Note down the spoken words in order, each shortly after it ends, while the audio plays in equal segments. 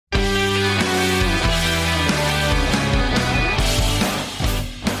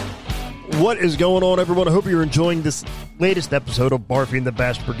What is going on, everyone? I hope you're enjoying this latest episode of Barfy and the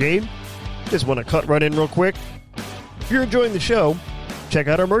Bastard Brigade. Just want to cut right in real quick. If you're enjoying the show, check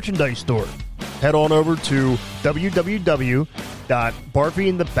out our merchandise store. Head on over to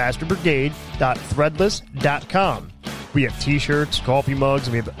www.barfyandthebastardbrigade.threadless.com. We have t-shirts, coffee mugs,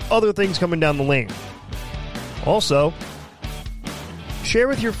 and we have other things coming down the lane. Also, share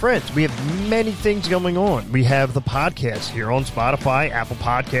with your friends. We have many things going on. We have the podcast here on Spotify, Apple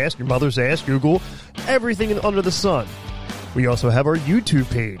Podcast, Your Mother's Ass, Google, everything under the sun. We also have our YouTube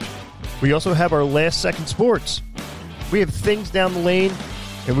page. We also have our Last Second Sports. We have things down the lane,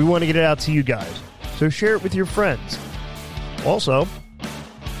 and we want to get it out to you guys. So share it with your friends. Also,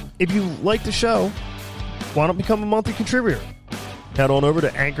 if you like the show, why not become a monthly contributor? Head on over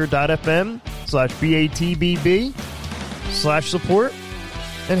to anchor.fm/BATBB/support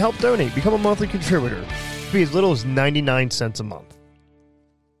and help donate. Become a monthly contributor. It'll be as little as 99 cents a month.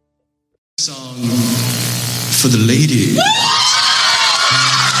 Song for the ladies.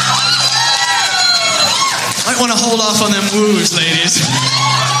 Might want to hold off on them woos, ladies.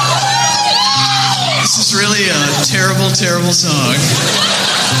 This is really a terrible, terrible song.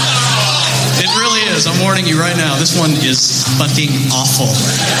 It really is. I'm warning you right now. This one is fucking awful.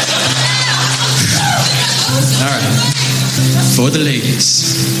 All right. For the ladies.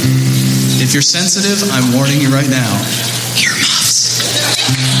 If you're sensitive, I'm warning you right now. Earmuffs.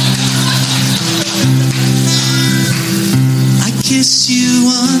 I kiss you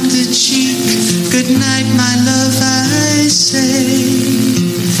on the cheek. Good night, my love, I say.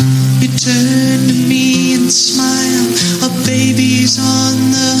 You turn to me and smile. A baby's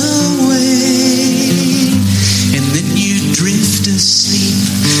on the way. And then you drift asleep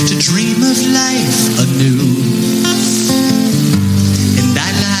to dream of life anew. And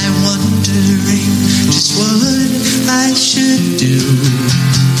I lie wondering just what I should do.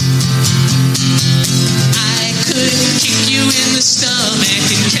 I could kick you in the stomach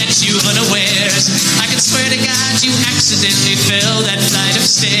and catch you unawares. I can swear to God you accidentally fell that flight of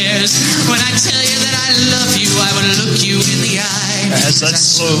stairs. When I tell you that I love you, I would look you in the eye as I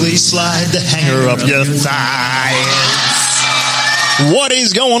slowly slide the hanger up your thighs. What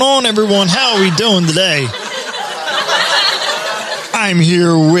is going on, everyone? How are we doing today? I'm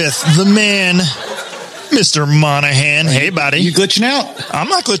here with the man, Mr. Monahan. Hey, buddy. You glitching out? I'm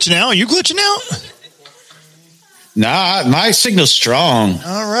not glitching out. Are you glitching out? Nah, my signal's strong.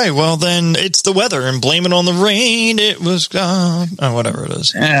 All right. Well, then it's the weather and blame it on the rain. It was gone. Oh, whatever it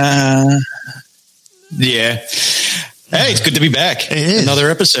is. Yeah. Hey, it's good to be back. It is. Another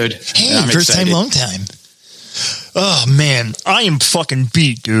episode. Hey, I'm first excited. time, long time. Oh, man. I am fucking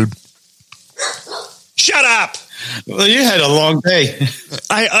beat, dude. Shut up. Well, you had a long day.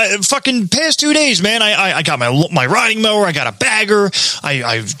 I fucking past 2 days, man. I got my riding mower. I got a bagger.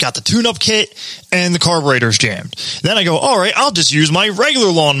 I got the tune-up kit, and the carburetor's jammed. Then I go, all right, I'll just use my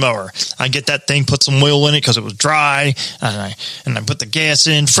regular lawnmower. I get that thing, put some oil in it because it was dry, and I put the gas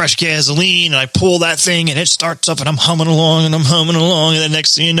in, fresh gasoline, and I pull that thing, and it starts up, and I'm humming along, and the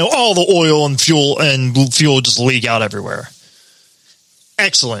next thing you know, all the oil and fuel just leak out everywhere.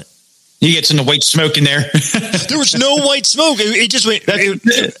 Excellent. You get some white smoke in there. There was no white smoke. It just went.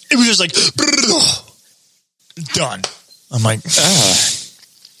 It was just like done. I'm like,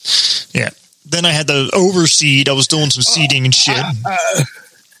 yeah. Then I had to overseed. I was doing some seeding and shit.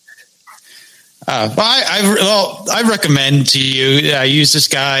 I recommend to you. I use this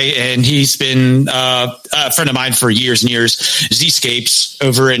guy, and he's been a friend of mine for years and years. Z-Scapes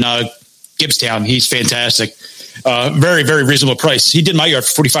over in Gibbstown. He's fantastic. Very, very reasonable price. He did my yard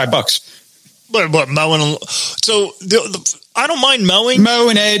for $45. But mowing? So I don't mind mowing. Mow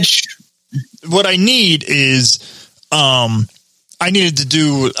and edge. What I need is, I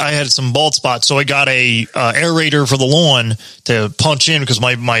had some bald spots, so I got a aerator for the lawn to punch in because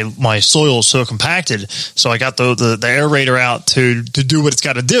my soil is so compacted. So I got the aerator out to do what it's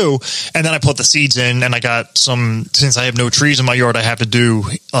got to do, and then I put the seeds in, and I got some. Since I have no trees in my yard, I have to do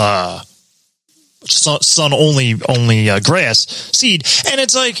sun only grass seed. And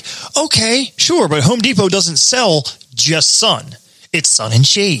it's like, okay, sure, but Home Depot doesn't sell just sun. It's sun and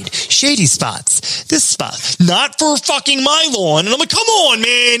shade, shady spots, this spot, not for fucking my lawn. And I'm like, come on,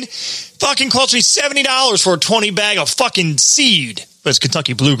 man, fucking cost me $70 for a 20 bag of fucking seed. But it's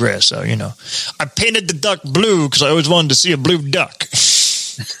Kentucky bluegrass, so you know. I painted the duck blue because I always wanted to see a blue duck.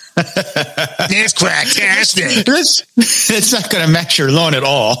 That's cracktastic. It's not going to match your lawn at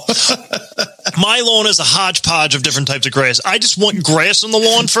all. My lawn is a hodgepodge of different types of grass. I just want grass on the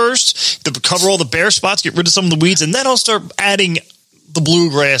lawn first to cover all the bare spots, get rid of some of the weeds, and then I'll start adding the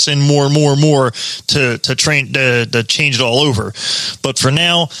bluegrass in more and more and more to change it all over. But for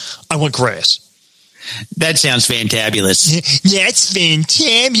now, I want grass. That sounds fantabulous. Yeah, it's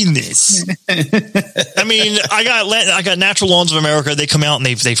fantabulous. I mean, I got Natural Lawns of America. They come out and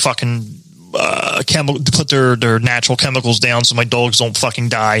they fucking put their natural chemicals down so my dogs don't fucking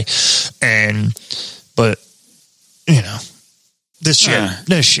die. But you know, this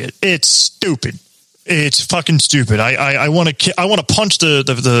shit, it's stupid. It's fucking stupid. I want to punch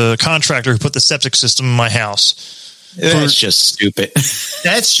the contractor who put the septic system in my house. That's just stupid.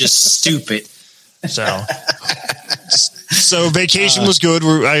 That's just stupid. So vacation was good.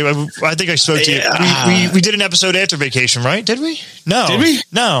 I think I spoke to you. We did an episode after vacation, right? Did we? No. Did we?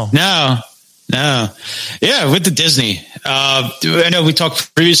 No. Yeah, with the Disney. I know we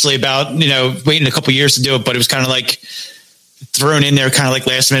talked previously about, waiting a couple years to do it, but it was kind of like thrown in there kind of like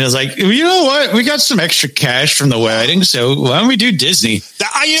last minute. I was like, you know what? We got some extra cash from the wedding, so why don't we do Disney?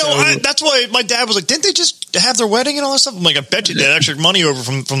 That's why my dad was like, didn't they just have their wedding and all that stuff? I'm like, I bet you they had extra money over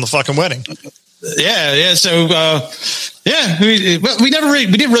from the fucking wedding. Yeah. So, we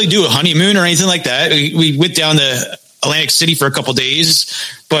didn't really do a honeymoon or anything like that. We went down to Atlantic City for a couple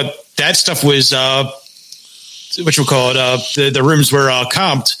days, but that stuff was, the rooms were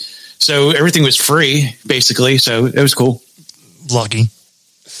comped. So everything was free basically. So it was cool. Lucky.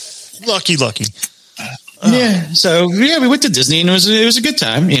 So we went to Disney and it was a good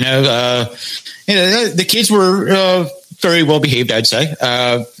time. The kids were, very well behaved, I'd say.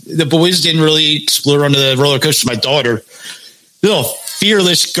 The boys didn't really explore onto the roller coaster. My daughter, little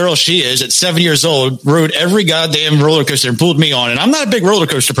fearless girl she is, at 7 years old, rode every goddamn roller coaster and pulled me on. And I'm not a big roller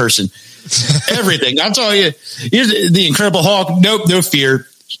coaster person. Everything. I'm telling you, here's the Incredible Hulk. Nope, no fear.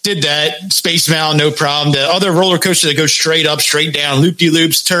 Did that. Space Mountain, no problem. The other roller coaster that goes straight up, straight down,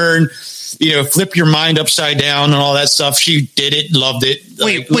 loop-de-loops, turn, flip your mind upside down and all that stuff. She did it, loved it.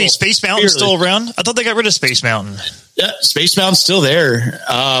 Wait, Space Mountain's still around? I thought they got rid of Space Mountain. Yeah, Space Mountain's still there.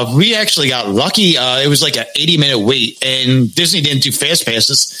 We actually got lucky. It was like an 80-minute wait, and Disney didn't do fast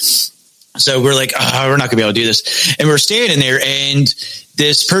passes. So we're like, we're not going to be able to do this. And we're standing there, and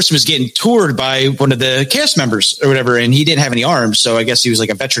this person was getting toured by one of the cast members or whatever, and he didn't have any arms. So I guess he was like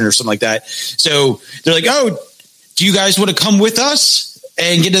a veteran or something like that. So they're like, oh, do you guys want to come with us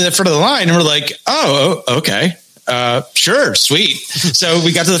and get to the front of the line? And we're like, oh, okay. Sure, sweet. So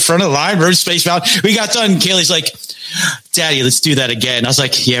we got to the front of the line, rode Space Mountain. We got done. Kaylee's like, Daddy, let's do that again. I was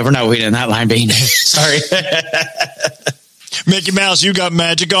like, yeah, we're not waiting in that line, Bane. Sorry. Mickey Mouse, you got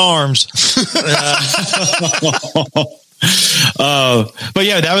magic arms. But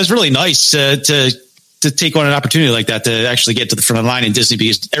yeah, that was really nice to take on an opportunity like that to actually get to the front of the line in Disney,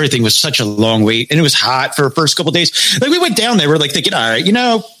 because everything was such a long wait and it was hot for the first couple of days. Like we went down there, we're like thinking, all right,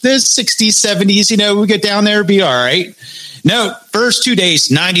 there's 60s, 70s, we get down there, be all right. No, first 2 days,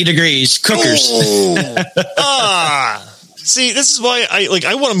 90 degrees, cookers. See, this is why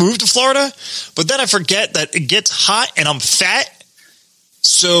I want to move to Florida, but then I forget that it gets hot and I'm fat.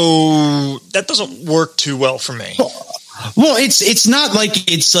 So that doesn't work too well for me. Well, it's not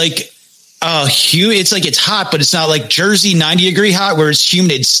like it's like it's like it's hot, but it's not like Jersey 90-degree hot where it's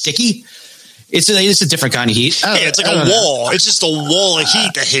humid and sticky. It's a different kind of heat. It's like a wall. It's just a wall of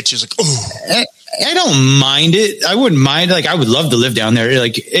heat that hits you. Like, oh. I don't mind it. I wouldn't mind. Like, I would love to live down there.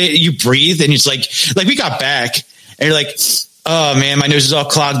 Like, you breathe and it's like we got back and you're like, oh man, my nose is all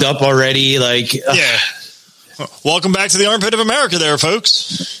clogged up already. Like, yeah. Welcome back to the armpit of America there,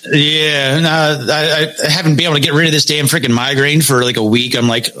 folks. Yeah. I haven't been able to get rid of this damn freaking migraine for like a week. I'm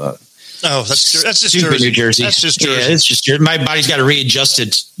like, that's just stupid Jersey. New Jersey. That's just Jersey. Yeah, it's just my body's got to readjust to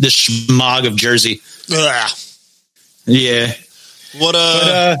the smog of Jersey. Ugh. Yeah.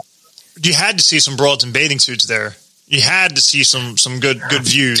 You had to see some broads in bathing suits there. You had to see some good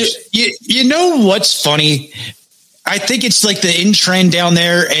views. You know what's funny? I think it's like the in trend down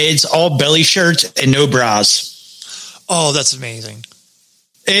there. It's all belly shirts and no bras. Oh, that's amazing.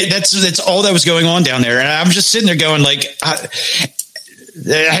 That's all that was going on down there. And I'm just sitting there going like, I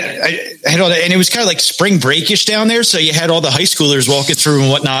had all that, and it was kind of like spring breakish down there. So you had all the high schoolers walking through and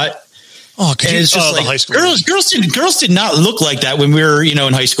whatnot. Oh, and it's just like high school girls did not look like that when we were, in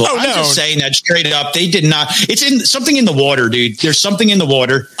high school. Oh, I'm just saying that straight up. They did not. It's in something in the water, dude. There's something in the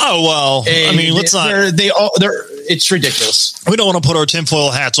water. Oh, well, And I mean, let's not. It's ridiculous. We don't want to put our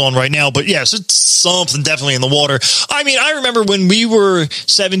tinfoil hats on right now, but yes, it's something definitely in the water. I mean, I remember when we were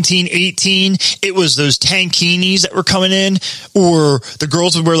 17, 18, it was those tankinis that were coming in, or the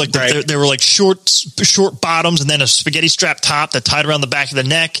girls would wear like, they were like short bottoms and then a spaghetti strap top that tied around the back of the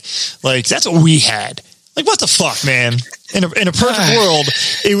neck. Like, that's what we had. Like, what the fuck, man? In a perfect world,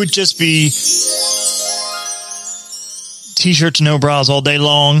 it would just be T-shirts, no bras all day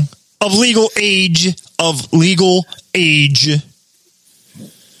long. Of legal age.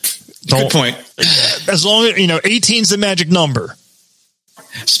 Good point. As long as, 18's the magic number.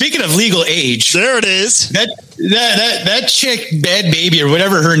 Speaking of legal age, There it is. that chick, Bad Baby or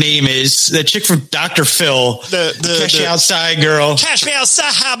whatever her name is, that chick from Dr. Phil, The Cash Me Outside girl. Cash me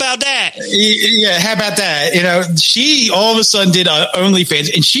outside. How about that? Yeah, how about that? She all of a sudden did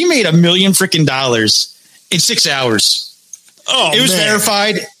OnlyFans, and she made $1 million freaking in 6 hours. Oh, It was man.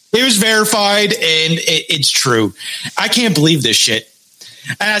 verified. It was verified, and it's true. I can't believe this shit.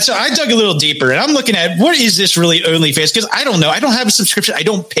 So I dug a little deeper, and I'm looking at what is this really OnlyFans? Because I don't know. I don't have a subscription. I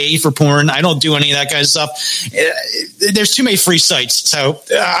don't pay for porn. I don't do any of that kind of stuff. There's too many free sites, so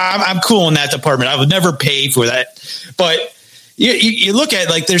I'm cool in that department. I would never pay for that. But you look at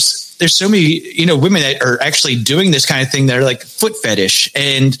there's so many women that are actually doing this kind of thing. They're like foot fetish,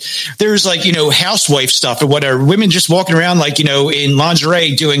 and there's housewife stuff or whatever. Women just walking around in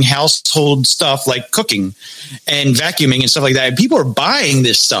lingerie doing household stuff like cooking and vacuuming and stuff like that. And people are buying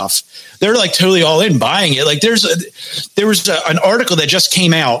this stuff. They're totally all in buying it. There was an article that just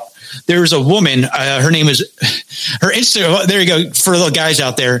came out. There was a woman. Her name is her Instagram. There you go for the guys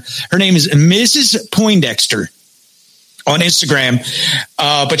out there. Her name is Mrs. Poindexter on Instagram,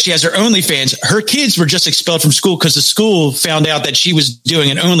 but she has her OnlyFans. Her kids were just expelled from school because the school found out that she was doing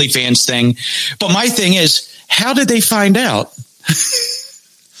an OnlyFans thing. But my thing is, how did they find out?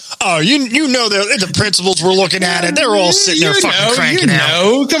 Oh, the principals were looking at it. They're all sitting there fucking cranking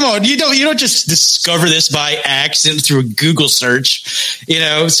out. Come on, you don't just discover this by accident through a Google search,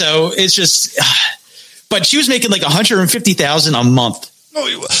 So it's just. But she was making $150,000 a month.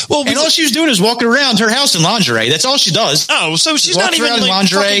 Well, And all she was doing is walking around her house in lingerie. That's all she does. oh, so she's Walks not even around in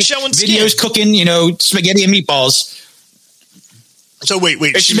lingerie, lingerie, showing videos skin. cooking, spaghetti and meatballs. So wait,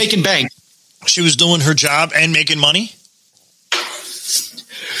 And she's making bank. she was doing her job and making money?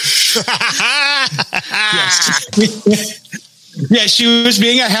 Yes. Yeah, she was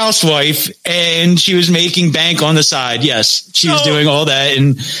being a housewife and she was making bank on the side. Yes, she was doing all that,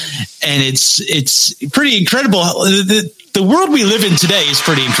 and it's pretty incredible. The world we live in today is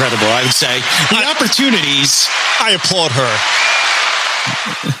pretty incredible, I would say. The opportunities. I applaud her.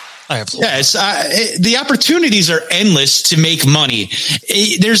 Yes, the opportunities are endless to make money.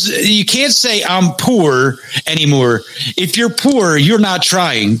 You can't say I'm poor anymore. If you're poor, you're not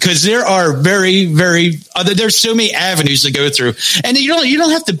trying, because there are very, very there's so many avenues to go through, and you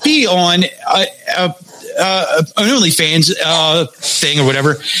don't have to be on an OnlyFans thing or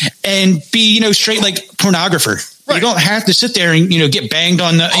whatever and be straight like pornographer. Right. You don't have to sit there and get banged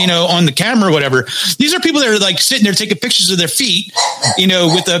on the on the camera or whatever. These are people that are sitting there taking pictures of their feet,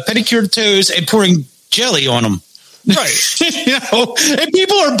 with the pedicured toes and pouring jelly on them. Right. And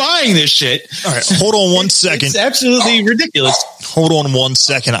people are buying this shit. All right, hold on one second. It's absolutely ridiculous. Hold on 1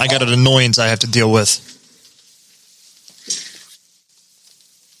 second. I got an annoyance I have to deal with.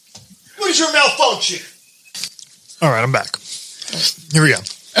 What is your malfunction? All right, I'm back. Here we go.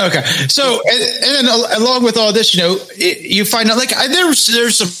 Okay, so and then along with all this, you find out there's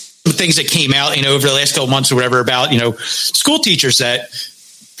some things that came out, over the last couple months or whatever about school teachers that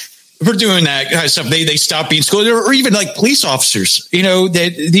were doing that kind of stuff. They stopped being school, or even police officers.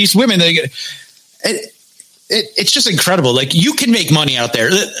 These women, it's just incredible. You can make money out there,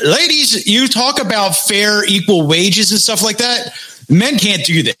 ladies. You talk about fair, equal wages and stuff like that. Men can't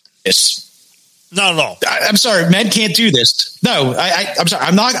do this. Not at all. I'm sorry, men can't do this. No, I'm sorry.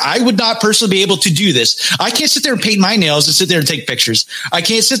 I would not personally be able to do this. I can't sit there and paint my nails and sit there and take pictures. I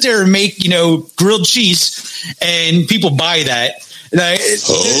can't sit there and make, grilled cheese and people buy that.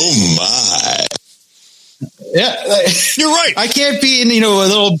 Oh my. Yeah. You're right. I can't be in, a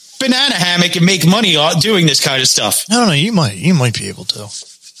little banana hammock and make money doing this kind of stuff. I don't know. You might be able to.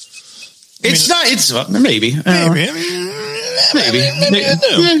 Maybe.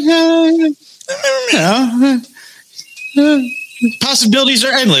 Possibilities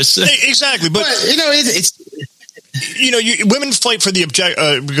are endless. Exactly, but women fight for the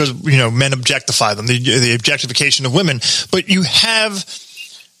because men objectify them, the objectification of women. But you have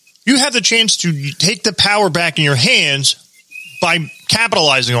the chance to take the power back in your hands by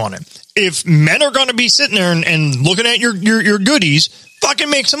capitalizing on it. If men are going to be sitting there and looking at your goodies, fucking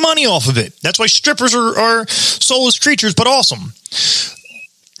make some money off of it. That's why strippers are soulless creatures, but awesome.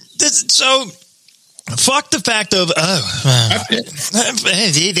 So. Fuck the fact of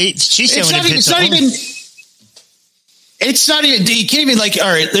she's showing it's not even you can't even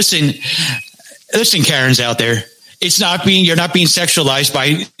all right, listen Karens out there, you're not being sexualized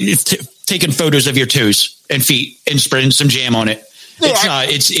by taking photos of your toes and feet and spreading some jam on it. It's not.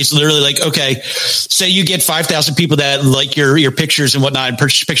 It's literally like, okay, say you get 5,000 people that like your pictures and whatnot and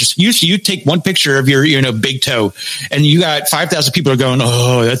purchase pictures. You take one picture of your big toe, and you got 5,000 people are going,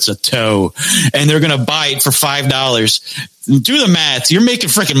 oh, that's a toe, and they're gonna buy it for $5. Do the math. You're making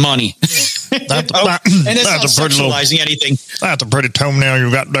freaking money. And it's not sexualizing anything. That's a pretty toenail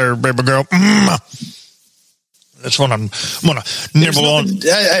you got there, baby girl. That's what I'm gonna nibble on.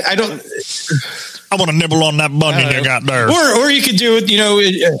 I don't. I want to nibble on that bunion you got there. Or you could do it,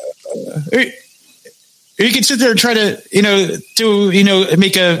 or you could sit there and try to,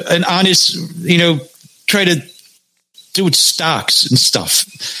 make an honest, try to do with stocks and stuff.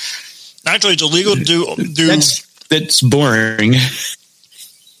 Actually, it's illegal to do. That's boring.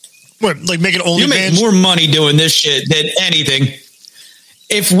 What, like making OnlyFans? You make more money doing this shit than anything.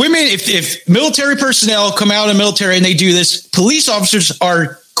 If military personnel come out of the military and they do this, police officers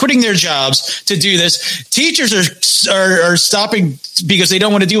are quitting their jobs to do this. Teachers are stopping because they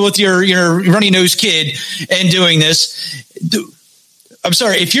don't want to deal with your runny nosed kid and doing this. I'm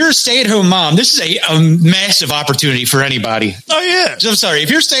sorry, if you're a stay-at-home mom, this is a massive opportunity for anybody. Oh, yeah. I'm sorry, if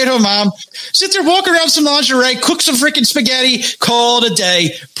you're a stay-at-home mom, sit there, walk around some lingerie, cook some freaking spaghetti, call it a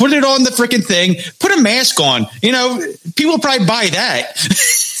day, put it on the freaking thing, put a mask on. People will probably buy that.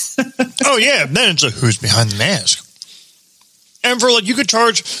 Oh, yeah. Then it's who's behind the mask? And for you could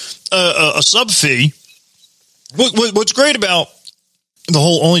charge a sub fee. What's great about the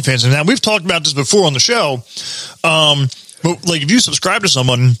whole OnlyFans, and now we've talked about this before on the show, but if you subscribe to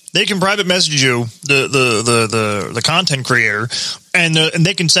someone, they can private message you, the content creator, and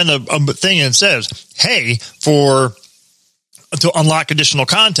they can send a thing and it says, hey, to unlock additional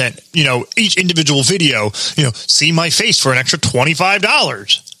content, each individual video, see my face for an extra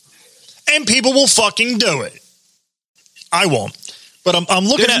 $25. And people will fucking do it. I won't. But I'm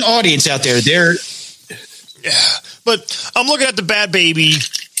looking There's at an audience out there. Yeah. But I'm looking at the Bad Baby.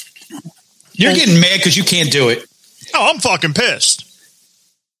 You're getting mad because you can't do it. Oh, I'm fucking pissed.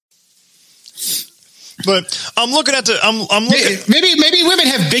 But I'm looking at I'm looking. Maybe women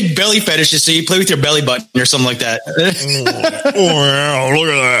have big belly fetishes, so you play with your belly button or something like that. Oh yeah, look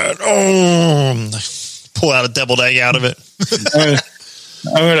at that! Oh, pull out a deviled egg out of it.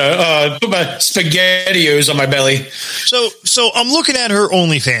 I'm gonna put my SpaghettiOs on my belly. So I'm looking at her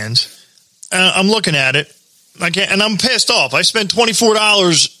OnlyFans. I'm looking at it, and I'm pissed off. I spent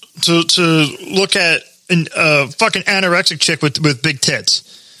 $24 to look at a fucking anorexic chick with big tits.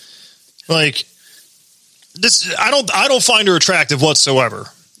 Like this, I don't find her attractive whatsoever.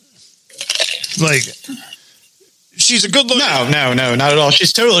 Like she's a good look. No, not at all.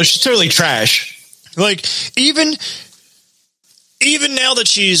 She's totally trash. Like even now that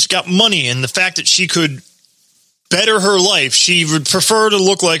she's got money and the fact that she could better her life, she would prefer to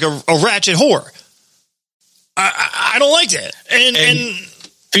look like a ratchet whore. I don't like that. And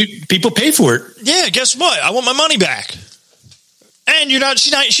people pay for it. Yeah, guess what? I want my money back. And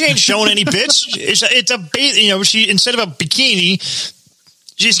she ain't showing any bits. It's a she instead of a bikini,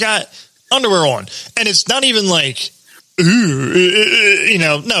 she's got underwear on. And it's not even like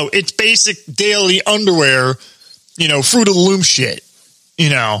no, it's basic daily underwear. Fruit of the Loom shit.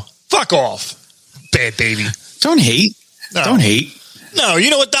 Fuck off, Bad Baby. Don't hate. No. Don't hate. No, you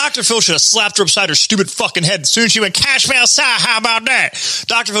know what? Dr. Phil should have slapped her upside her stupid fucking head as soon as she went, cash me outside. How about that?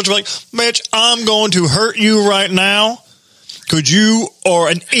 Dr. Phil should be like, bitch, I'm going to hurt you right now because you are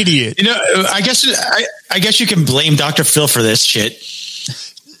an idiot. I guess you can blame Dr. Phil for this shit.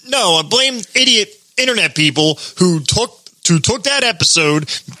 No, I blame idiot internet people who took that episode,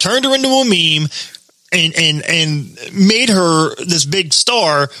 turned her into a meme, and made her this big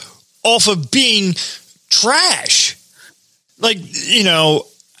star off of being trash. Like,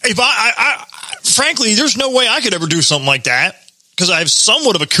 if I frankly, there's no way I could ever do something like that because I have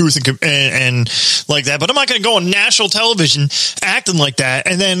somewhat of a couth and like that, but I'm not going to go on national television acting like that.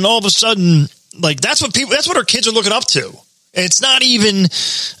 And then all of a sudden, that's what our kids are looking up to. It's not even,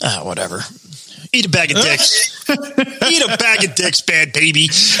 whatever. Eat a bag of dicks. Eat a bag of dicks, Bad Baby.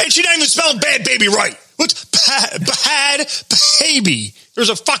 And she not even spelling Bad Baby right. What's Bad Baby? There's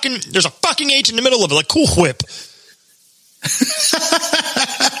a fucking H in the middle of it, like Cool Whip.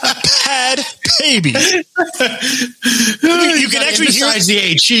 Bad Baby. You can actually hear the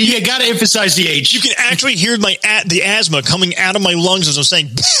H. You got to emphasize the H. You can actually hear the asthma coming out of my lungs as I'm saying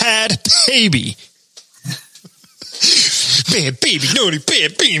Bad Baby. Bad baby, naughty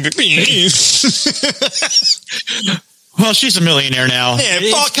bad baby. Well, she's a millionaire now. Yeah,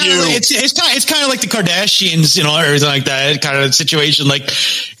 fuck you. It's kind of like the Kardashians, everything like that kind of situation. Like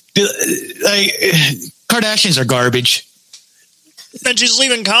Kardashians are garbage. And she's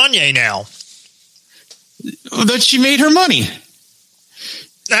leaving Kanye now. But she made her money.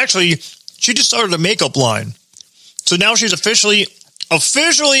 Actually, she just started a makeup line. So now she's officially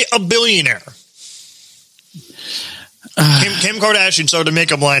a billionaire. Kim Kardashian started a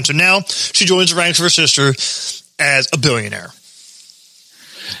makeup line, so now she joins the ranks of her sister as a billionaire.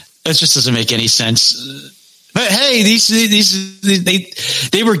 That just doesn't make any sense. But hey,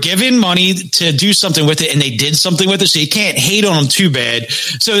 they were given money to do something with it, and they did something with it. So you can't hate on them too bad.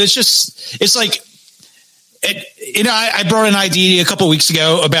 So it's like, I brought an idea a couple of weeks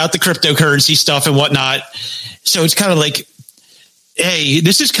ago about the cryptocurrency stuff and whatnot. So it's kind of like, hey,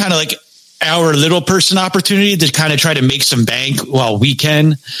 this is kind of like our little person opportunity to kind of try to make some bank while we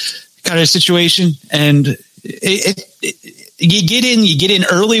can, kind of situation. And you get in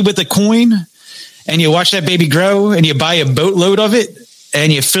early with a coin, and you watch that baby grow, and you buy a boatload of it,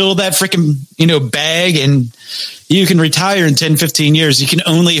 and you fill that freaking, bag, and you can retire in 10, 15 years. You can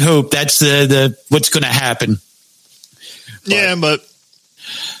only hope that's the what's going to happen. But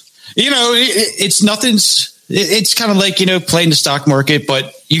it's nothing's. It's kind of like, playing the stock market,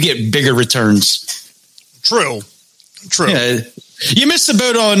 but you get bigger returns. True. Yeah. You missed the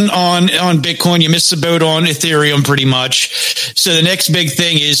boat on Bitcoin. You missed the boat on Ethereum pretty much. So the next big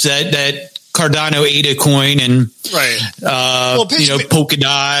thing is that Cardano ADA coin and,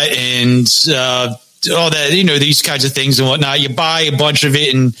 Polkadot and, all that, these kinds of things and whatnot. You buy a bunch of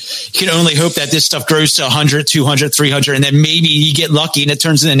it, and you can only hope that this stuff grows to 100, 200, 300, and then maybe you get lucky and it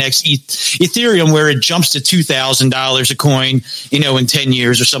turns into the next Ethereum, where it jumps to $2,000 a coin, in 10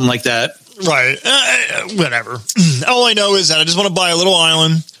 years or something like that. Right. Whatever. All I know is that I just want to buy a little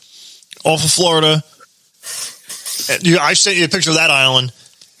island off of Florida. I sent you a picture of that island.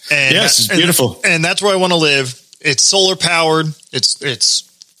 And yes, it's beautiful. And that's where I want to live. It's solar powered.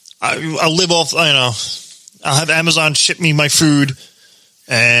 I live off, I'll have Amazon ship me my food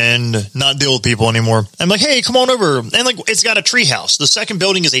and not deal with people anymore. I'm like, hey, come on over. And it's got a tree house. The second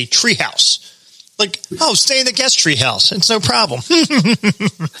building is a tree house. Stay in the guest tree house. It's no problem.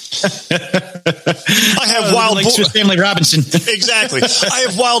 I have wild boar. Family Robinson. Exactly. I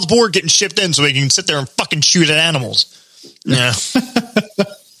have wild boar getting shipped in so we can sit there and fucking shoot at animals. Yeah.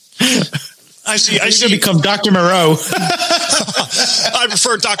 I see. You're going to become Dr. Moreau. I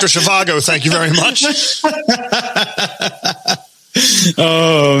prefer Dr. Zhivago. Thank you very much.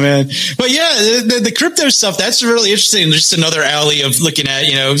 Oh man. But yeah, the crypto stuff, that's really interesting. Just another alley of looking at,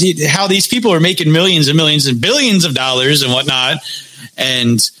 how these people are making millions and millions and billions of dollars and whatnot.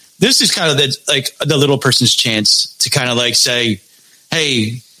 And this is kind of the little person's chance to kind of say,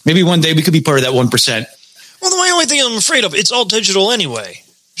 hey, maybe one day we could be part of that 1%. Well, my only thing I'm afraid of, it's all digital anyway.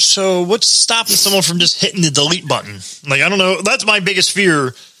 So what's stopping someone from just hitting the delete button? I don't know. That's my biggest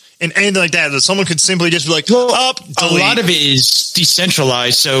fear in anything like that someone could simply just be like, delete. A lot of it is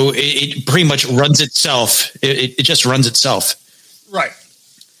decentralized, so it pretty much runs itself. It just runs itself. Right.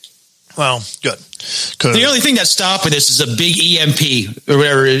 Well, good. The only thing that's stopping this is a big EMP or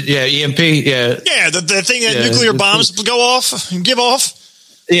whatever. Yeah, EMP. Yeah. Yeah, the thing that nuclear bombs give off.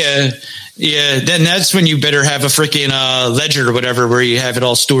 Yeah. Yeah, then that's when you better have a freaking ledger or whatever where you have it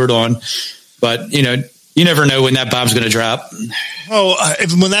all stored on. But, you never know when that bomb's going to drop. Oh,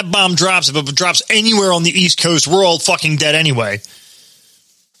 when that bomb drops, if it drops anywhere on the East Coast, we're all fucking dead anyway.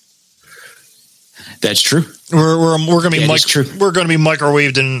 That's true. We're going to be we're going to be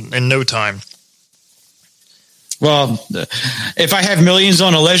microwaved in no time. Well, if I have millions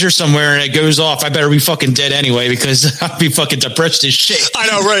on a ledger somewhere and it goes off, I better be fucking dead anyway, because I'll be fucking depressed as shit. I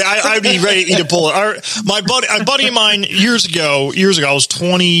know, right? I'd be ready to eat a bullet. A buddy of mine years ago, I was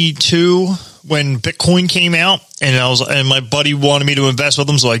 22 when Bitcoin came out, and my buddy wanted me to invest with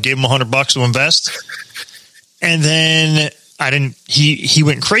him, so I gave him $100 to invest. And then he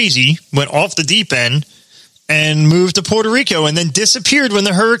went crazy, went off the deep end, and moved to Puerto Rico, and then disappeared when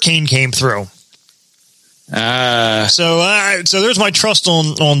the hurricane came through. So there's my trust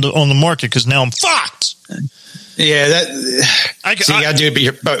on the market, because now I'm fucked. Yeah, you got to do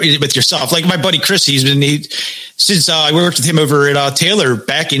it with yourself. Like my buddy Chris, since I worked with him over at Taylor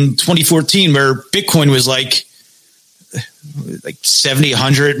back in 2014, where Bitcoin was like 70,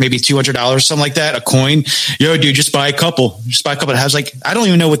 100, maybe $200, something like that, a coin. Yo, dude, just buy a couple. I was like, I don't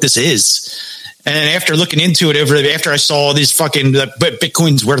even know what this is. And after looking into it, after I saw this fucking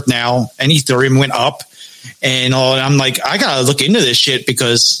Bitcoin's worth now, and Ethereum went up, and I'm like, I gotta look into this shit,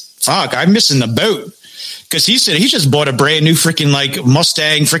 because fuck, I'm missing the boat. Because he said he just bought a brand new freaking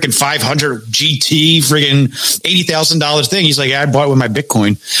Mustang freaking 500 GT freaking $80,000 thing. He's like, I bought it with my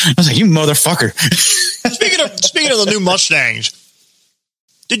Bitcoin. I was like, you motherfucker. Speaking of the new Mustangs,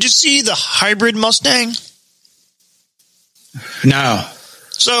 did you see the hybrid Mustang? No.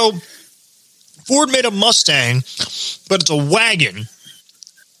 So Ford made a Mustang, but it's a wagon,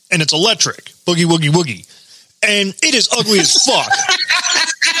 and it's electric. Boogie woogie woogie. And it is ugly as fuck.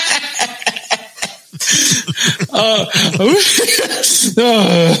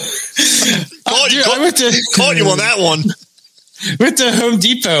 Caught you on that one. Went to Home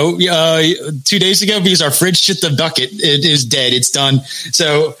Depot 2 days ago because our fridge shit the bucket. It is dead. It's done.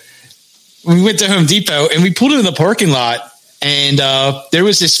 So we went to Home Depot and we pulled into the parking lot, and there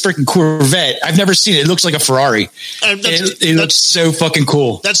was this freaking Corvette. I've never seen it. It looks like a Ferrari. It looks so fucking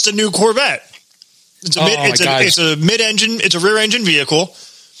cool. That's the new Corvette. It's a mid-engine. It's a rear-engine vehicle.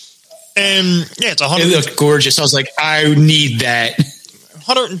 And yeah, it's It looked gorgeous. I was like, I need that.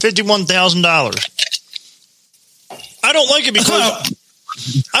 $151,000. I don't like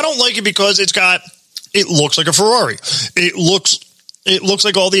it because it looks like a Ferrari. It looks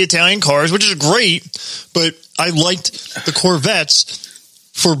like all the Italian cars, which is great, but I liked the Corvettes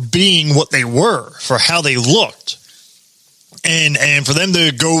for being what they were, for how they looked. And for them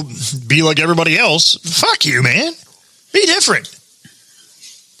to go be like everybody else, fuck you, man. Be different.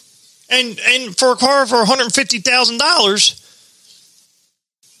 And for a car for $150,000,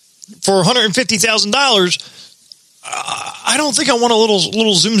 I don't think I want a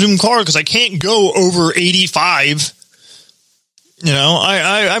little zoom car because I can't go over 85. You know,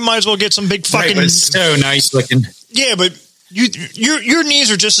 I might as well get some big fucking. Right, but it's so nice looking. Yeah, but your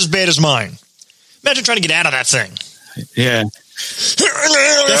knees are just as bad as mine. Imagine trying to get out of that thing. Yeah,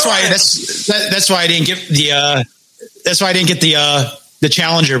 that's why I didn't get the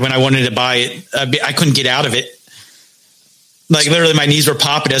Challenger when I wanted to buy it. I couldn't get out of it. Like literally, my knees were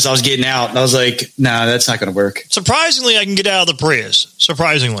popping as I was getting out, and I was like, "No, that's not going to work." Surprisingly, I can get out of the Prius.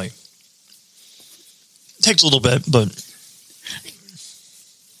 Surprisingly, it takes a little bit, but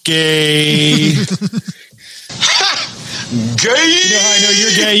gay. Gay. You know how I know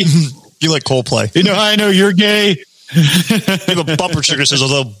you're gay? You like Coldplay. You know how I know you're gay? You have a bumper sticker that says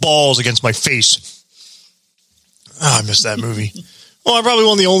little balls against my face. Oh, I missed that movie. Well, I'm probably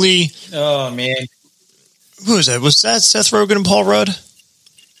one of the only. Oh man, who is that? Was that Seth Rogen and Paul Rudd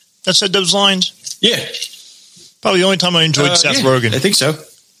that said those lines? Yeah, probably the only time I enjoyed Seth Rogen. I think so.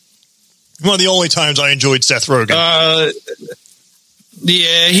 One of the only times I enjoyed Seth Rogen.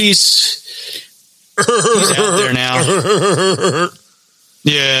 Yeah, he's out there now.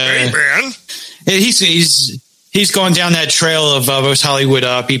 Yeah, hey, man. He's going down that trail of most Hollywood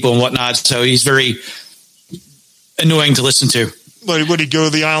people and whatnot. So he's very annoying to listen to. But would he go to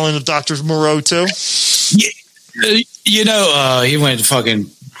the island of Dr. Moreau too? Yeah, you know, he went fucking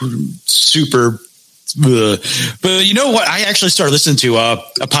super. But you know what? I actually started listening to a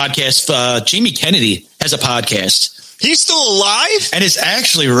podcast. Jamie Kennedy has a podcast. He's still alive? And it's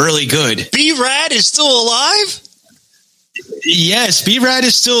actually really good. B-Rad is still alive? Yes, B-Rad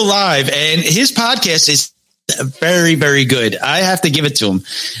is still alive. And his podcast is very, very good. I have to give it to him.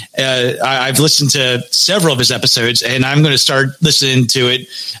 I've listened to several of his episodes, and I'm going to start listening to it.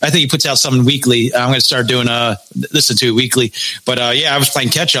 I think he puts out something weekly. I'm going to start doing listen to it weekly. But I was playing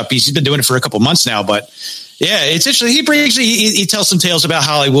catch up. He's been doing it for a couple months now. But yeah, it's interesting. He tells some tales about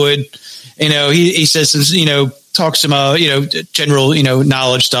Hollywood. You know, he says some, talks some general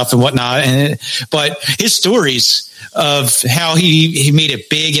knowledge stuff and whatnot. But his stories of how he made it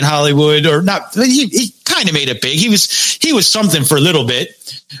big in Hollywood, or not, he kind of made it big. He was something for a little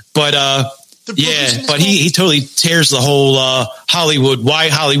bit, but he totally tears the whole Hollywood, why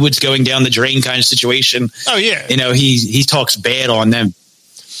Hollywood's going down the drain kind of situation. Oh yeah, he talks bad on them.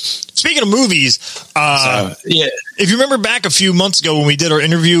 Speaking of movies, if you remember back a few months ago when we did our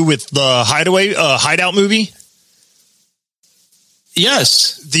interview with the Hideout movie.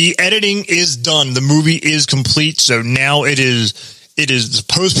 Yes, the editing is done. The movie is complete. So now the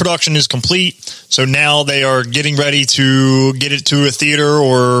post-production is complete. So now they are getting ready to get it to a theater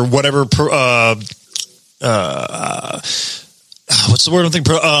or whatever. What's the word I'm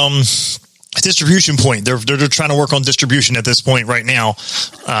thinking? Distribution point. They're trying to work on distribution at this point right now.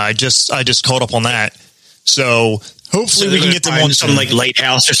 I just caught up on that. So hopefully we can get them on something like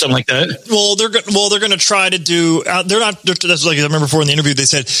Lighthouse or something like that. Well, they're going to try to do. That's like I remember before in the interview they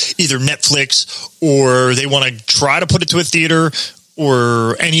said either Netflix or they want to try to put it to a theater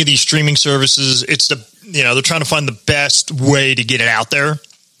or any of these streaming services. They're trying to find the best way to get it out there.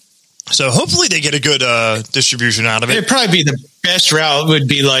 So hopefully they get a good distribution out of it. It'd probably be the best route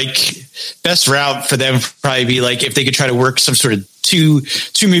for them. Probably be like if they could try to work some sort of two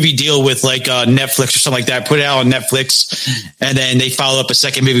movie deal with like Netflix or something like that. Put it out on Netflix, and then they follow up a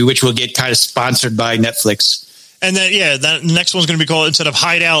second movie, which will get kind of sponsored by Netflix. And then that next one's going to be called, instead of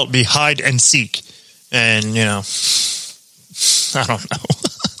Hideout, be Hide and Seek. And I don't know.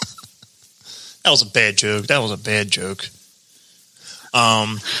 That was a bad joke.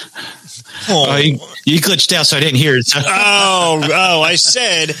 You glitched out, so I didn't hear it. So. I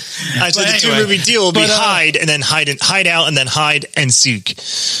said the two movie deal would be hide and then hide out and then hide and seek.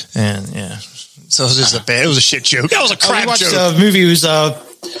 And yeah. So it was a shit joke. That was a crap joke. The movie was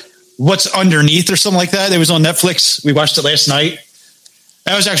What's Underneath or something like that. It was on Netflix. We watched it last night.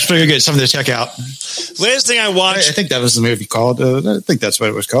 That was actually pretty good. Something to check out. Last thing I watched, I think that was the movie called. I think that's what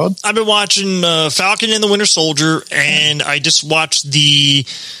it was called. I've been watching Falcon and the Winter Soldier, and I just watched the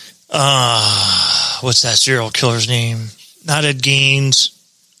what's that serial killer's name? Not Ed Gaines.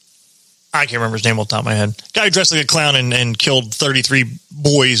 I can't remember his name off the top of my head. Guy dressed like a clown and killed 33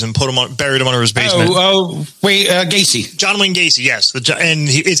 boys and buried them under his basement. Gacy. John Wayne Gacy, yes.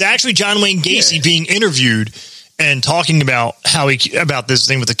 It's actually John Wayne Gacy being interviewed and talking about about this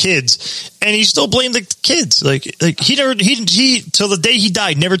thing with the kids, and he still blamed the kids. Like he till the day he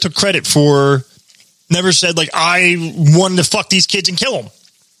died never took credit for, never said like I wanted to fuck these kids and kill them.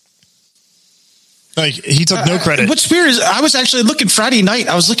 Like he took no credit. What's weird is I was actually looking Friday night.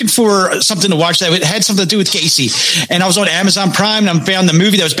 I was looking for something to watch that had something to do with Gacy, and I was on Amazon Prime and I found the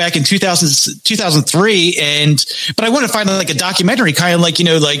movie that was back in 2003. But I wanted to find like a documentary, kind of like you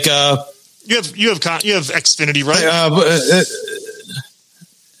have Xfinity, right?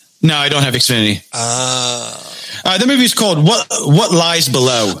 No, I don't have Xfinity. The movie is called What Lies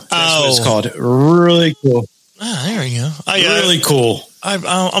Below. That's what it's called. Really cool. There you go. Really cool.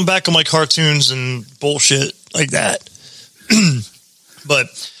 I'm back on my cartoons and bullshit like that. But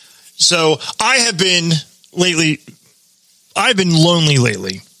so I've been lonely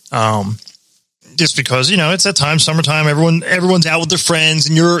lately. Just because, it's that time, summertime, everyone's out with their friends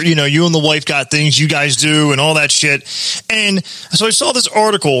and you and the wife got things you guys do and all that shit. And so I saw this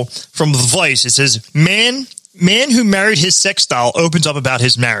article from Vice. It says, man who married his sex doll opens up about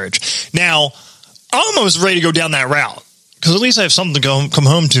his marriage. Now, I'm almost ready to go down that route because at least I have something to come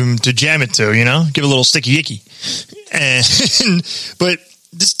home to jam it to, give a little sticky icky. But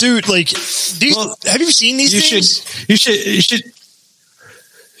this dude, have you seen these things? You should.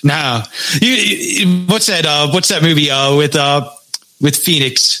 No, what's that movie with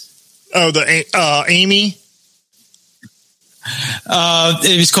Phoenix? Oh, the Amy.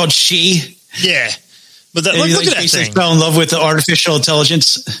 It was called She. Yeah, but look at that thing. Fell in love with the artificial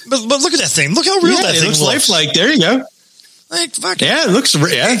intelligence. But look at that thing. Look how real that thing looks. Lifelike. There you go. Like fuck. Yeah, it looks.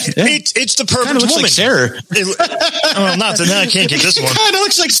 Yeah. It's the perfect woman. Like Sarah. Not that I can't get this one. Kind of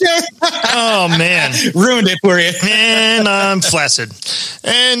looks like Sarah. Oh man, ruined it for you. Man, I'm flaccid.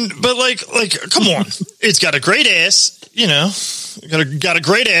 But come on, it's got a great ass. Got a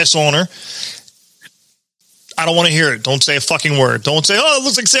great ass on her. I don't want to hear it. Don't say a fucking word. Don't say, oh, it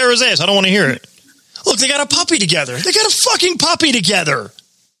looks like Sarah's ass. I don't want to hear it. Look, they got a puppy together. They got a fucking puppy together.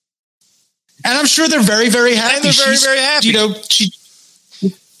 And I'm sure they're very, very happy. And they're very, very happy.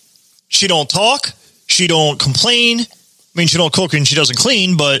 She don't talk. She don't complain. I mean, she don't cook and she doesn't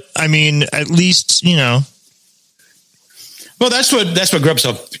clean, but I mean, at least, Well, that's what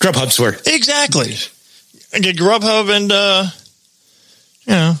Grubhub's for. Exactly. And get Grubhub and,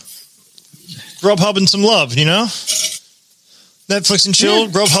 Grubhub and some love, Netflix and chill,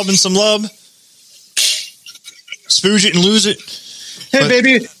 Grubhub and some love. Spooge it and lose it.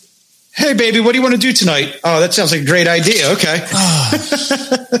 Hey, baby, what do you want to do tonight? Oh, that sounds like a great idea. Okay.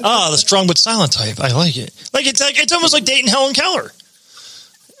 The strong but silent type. I like it. It's almost like dating Helen Keller.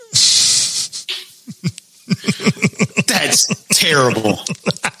 That's terrible.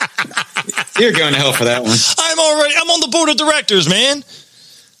 You're going to hell for that one. I'm on the board of directors, man.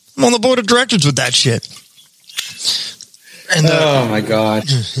 I'm on the board of directors with that shit. And, oh my God.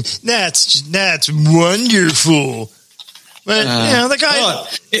 That's wonderful. But, the guy...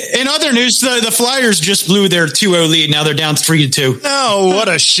 in other news, the Flyers just blew their 2-0 lead. Now they're down 3-2. No, what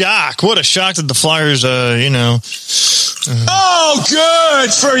a shock. What a shock that the Flyers, Oh,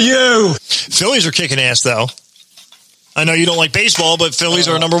 good for you. Phillies are kicking ass, though. I know you don't like baseball, but Phillies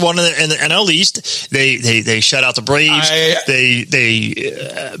are number one in the NL East. They shut out the Braves. They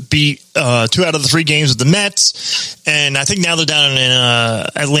beat 2 out of the 3 games with the Mets. And I think now they're down in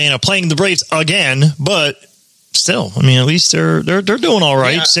Atlanta playing the Braves again, but... Still, I mean, at least they're doing all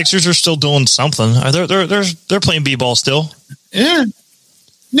right. Yeah. Sixers are still doing something. They're playing b-ball still. Yeah,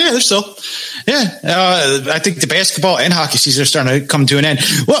 they're still. Yeah, I think the basketball and hockey season are starting to come to an end.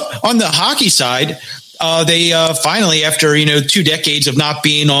 Well, on the hockey side, they finally, after 2 decades of not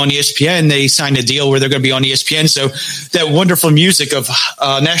being on ESPN, they signed a deal where they're going to be on ESPN. So that wonderful music of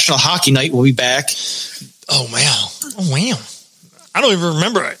National Hockey Night will be back. Oh wow! I don't even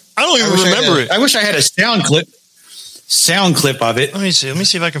remember it. I wish I had a sound clip of it. Let me see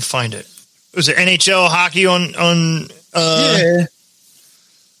if I can find it. Was it NHL hockey on yeah.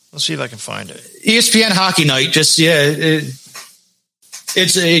 Let's see if I can find it. ESPN Hockey Night. Just it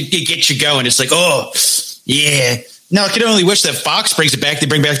gets you going. It's like, oh yeah. No, I could only wish that Fox brings it back. They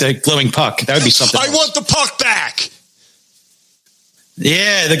bring back the glowing puck. That would be something. I else. want the puck back.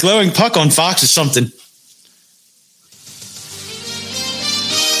 Yeah, the glowing puck on Fox is something.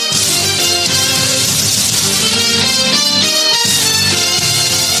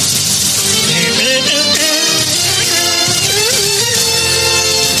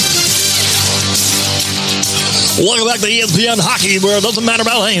 Welcome back to ESPN Hockey, where it doesn't matter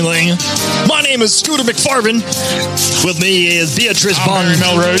about anything. My name is Scooter McFarvin. With me is Beatrice Bond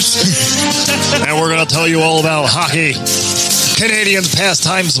Melrose. And we're going to tell you all about hockey. Canadians'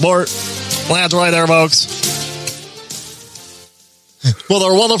 pastime sport. That's right there, folks. With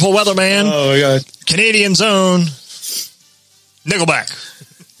our wonderful weatherman. Oh, my God. Canadian's own Nickelback.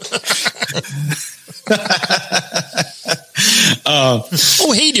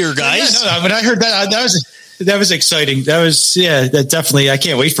 Oh, hey, dear guys. Yeah, no, when I heard that was exciting. That definitely. I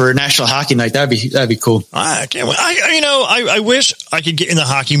can't wait for National Hockey Night. That'd be cool. I can't wait. I wish I could get into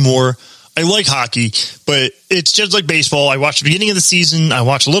hockey more. I like hockey, but it's just like baseball. I watch the beginning of the season. I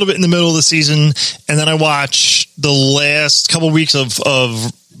watch a little bit in the middle of the season, and then I watch the last couple of weeks of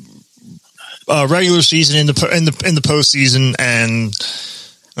regular season in the postseason, and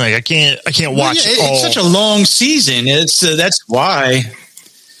like I can't watch. It's such a long season. That's why.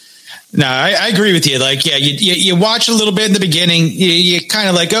 No, I agree with you. Like, yeah, you watch a little bit in the beginning. You kind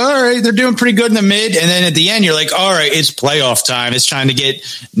of like, all right, they're doing pretty good in the mid. And then at the end, you're like, all right, it's playoff time. It's time to get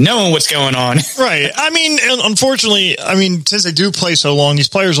knowing what's going on. Right. I mean, unfortunately, since they do play so long, these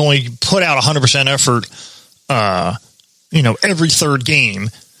players only put out 100% effort, every third game.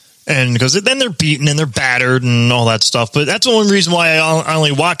 And because then they're beaten and they're battered and all that stuff. But that's the only reason why I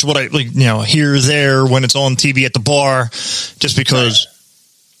only watch what I here or there when it's on TV at the bar, just because. Right.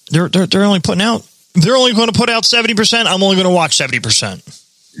 They're only putting out. They're only going to put out 70%. I'm only going to watch 70%.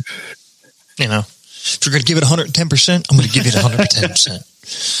 If you're going to give it 110%, I'm going to give it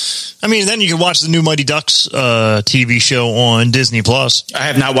 110%. I mean, then you can watch the new Mighty Ducks TV show on Disney Plus. I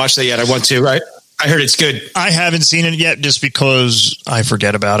have not watched that yet. I want to. I heard it's good. I haven't seen it yet, just because I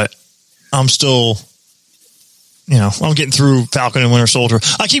forget about it. I'm still, I'm getting through Falcon and Winter Soldier.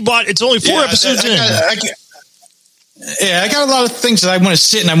 I keep watching. It's only 4 episodes in. I got a lot of things that I want to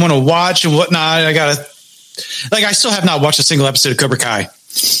sit and I want to watch and whatnot. I still have not watched a single episode of Cobra Kai.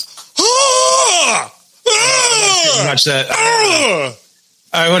 Watch that.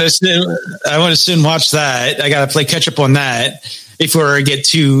 I want to sit and watch that. I got to play catch up on that before I get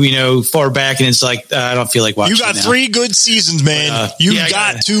too, far back. And it's like, I don't feel like watching. You got 3 good seasons, man. You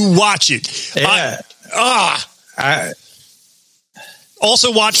got to watch it. Yeah. Also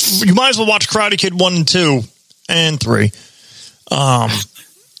you might as well watch Karate Kid 1 and 2. And 3, and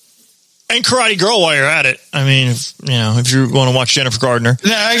Karate Girl while you're at it. I mean, if you want to watch Jennifer Gardner,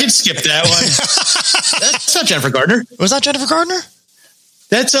 no, I can skip that one. That's not Jennifer Gardner. Was that Jennifer Gardner?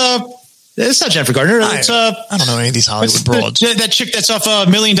 That's not Jennifer Gardner. That's I don't know any of these Hollywood broads. That chick that's off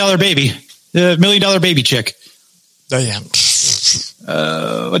 $1 Million Baby, the $1 Million Baby chick. Oh yeah.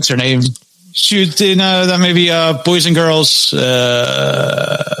 What's her name? She was in that movie Boys and Girls.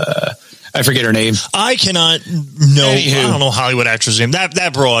 I forget her name. I cannot know. I don't know Hollywood actress name.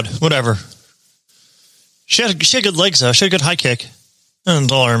 That broad, whatever. She had good legs though. She had a good high kick. That's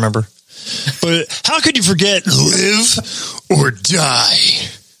all I remember. But how could you forget Live or Die?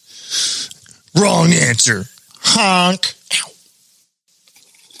 Wrong answer. Honk.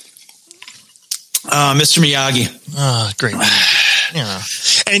 Mr. Miyagi. Great.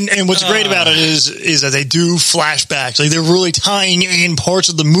 And what's great about it is that they do flashbacks. Like they're really tying in parts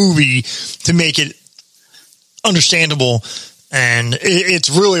of the movie to make it understandable, and it's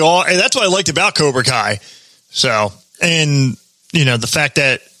really all. And that's what I liked about Cobra Kai. So, and the fact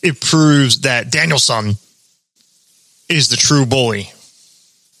that it proves that Daniel-san is the true bully.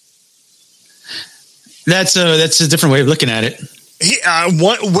 That's a different way of looking at it.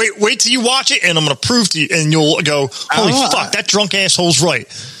 Wait till you watch it, and I'm going to prove to you, and you'll go, holy fuck, that drunk asshole's right.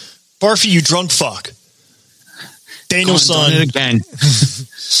 Barfy, you drunk fuck. Daniel-san. Again.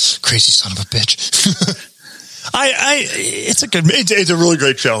 Crazy son of a bitch. It's a really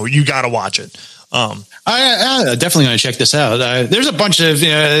great show. You got to watch it. I definitely want to check this out. There's a bunch of,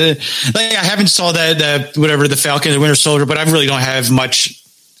 I haven't saw that whatever, the Falcon, the Winter Soldier, but I really don't have much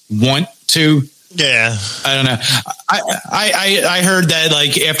want to. Yeah, I don't know. I heard that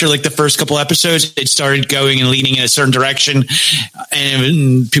after the first couple episodes, it started going and leaning in a certain direction,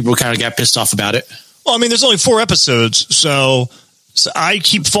 and people kind of got pissed off about it. Well, I mean, there's only 4 episodes, so So I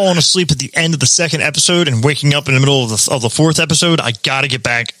keep falling asleep at the end of the second episode and waking up in the middle of the fourth episode. I got to get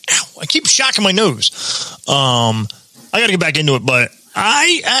back. Ow, I keep shocking my nose. I got to get back into it, but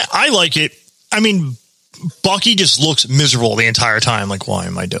I like it. I mean, Bucky just looks miserable the entire time. Like, why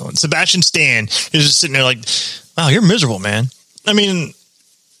am I doing? Sebastian Stan is just sitting there like, wow, you're miserable, man. I mean,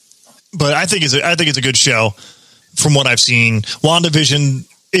 but I think it's a good show from what I've seen. WandaVision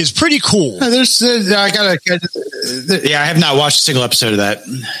is pretty cool. I have not watched a single episode of that.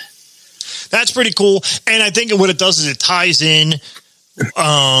 That's pretty cool. And I think what it does is it ties in,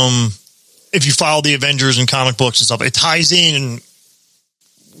 if you follow the Avengers and comic books and stuff, it ties in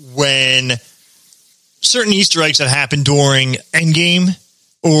when certain Easter eggs that happen during Endgame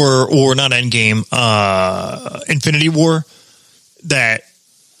or not Endgame, Infinity War, that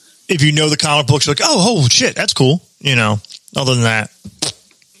if you know the comic books, you're like, oh shit, that's cool. You know, other than that.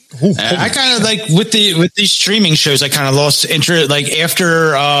 I kind of like with these streaming shows, I kind of lost interest. Like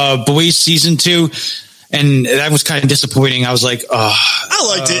after Boys season 2, and that was kind of disappointing. I was like, oh,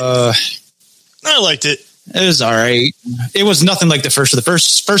 I liked it. It was all right. It was nothing like the first. The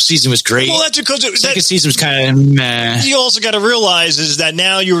first season was great. Well, that's because second season was kind of meh. You also got to realize is that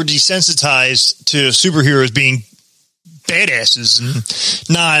now you're desensitized to superheroes being badasses and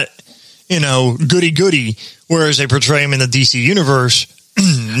not, goody, whereas they portray them in the DC universe.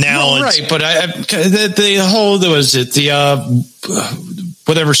 Now, right? But the whole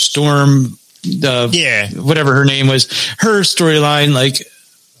whatever Storm, whatever her name was, her storyline, like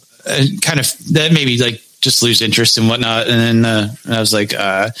kind of that maybe like just lose interest and whatnot. And then I was like,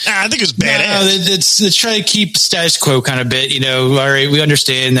 I think it's badass. No, it's try to keep status quo kind of bit. All right, we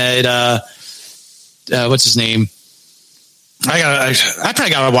understand that. What's his name? I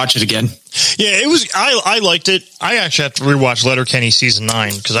probably gotta watch it again. Yeah, it was. I liked it. I actually have to rewatch Letterkenny season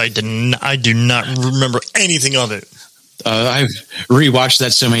 9 because I do not remember anything of it. I've rewatched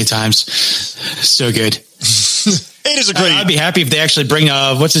that so many times. So good. It is a great. I'd be happy if they actually bring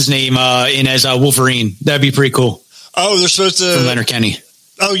what's his name in as Wolverine. That'd be pretty cool. Oh, they're supposed to from Letterkenny.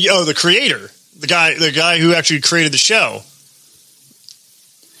 Oh, the creator, the guy who actually created the show.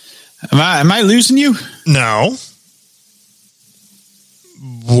 Am I losing you? No.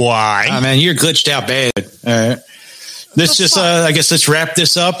 Why? Oh, man, you're glitched out bad. All right. Let's just, I guess let's wrap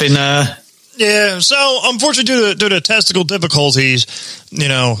this up and, yeah. So unfortunately due to technical difficulties,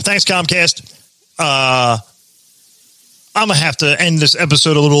 thanks Comcast. I'm going to have to end this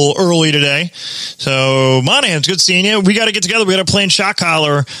episode a little early today. So Monahan, it's good seeing you. We got to get together. We got to play Shot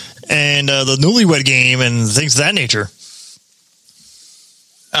Collar and the Newlywed Game and things of that nature.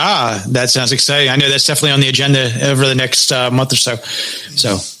 That sounds exciting. I know that's definitely on the agenda over the next month or so.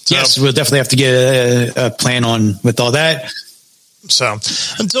 So yes, we'll definitely have to get a plan on with all that. So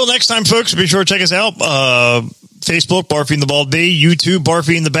until next time, folks, be sure to check us out. Facebook, Barfy and the Bald Bee, YouTube,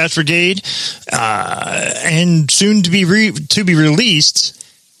 Barfy and the Bat Brigade, and soon to be released,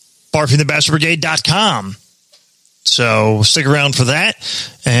 BarfyandtheBatchbrigade.com. So stick around for that.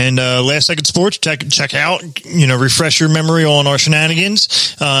 And Last Second Sports, check out, refresh your memory on our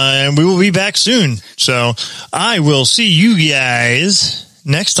shenanigans. And we will be back soon. So I will see you guys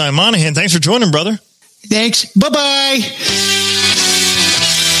next time. Monahan, thanks for joining, brother. Thanks. Bye-bye.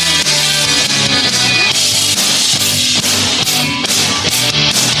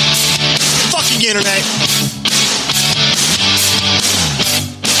 Fucking internet.